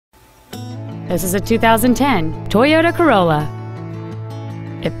This is a 2010 Toyota Corolla.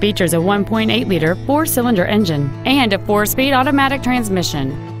 It features a 1.8-liter four-cylinder engine and a 4-speed automatic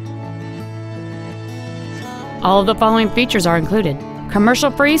transmission. All of the following features are included: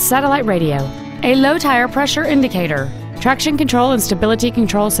 commercial-free satellite radio, a low-tire pressure indicator, traction control and stability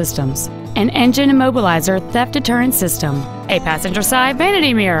control systems, an engine immobilizer theft deterrent system, a passenger side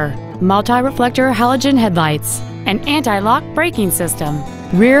vanity mirror, multi-reflector halogen headlights, an anti-lock braking system,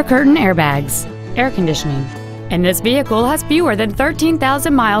 rear curtain airbags, air conditioning, and this vehicle has fewer than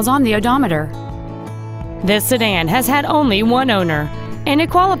 13,000 miles on the odometer. This sedan has had only one owner, and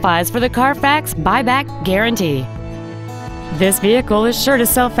it qualifies for the Carfax buyback guarantee. This vehicle is sure to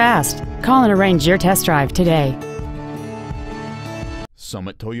sell fast. Call and arrange your test drive today.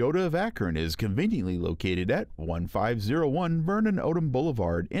 Summit Toyota of Akron is conveniently located at 1501 Vernon Odom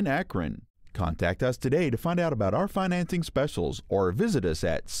Boulevard in Akron. Contact us today to find out about our financing specials or visit us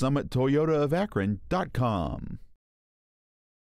at summittoyotaofakron.com.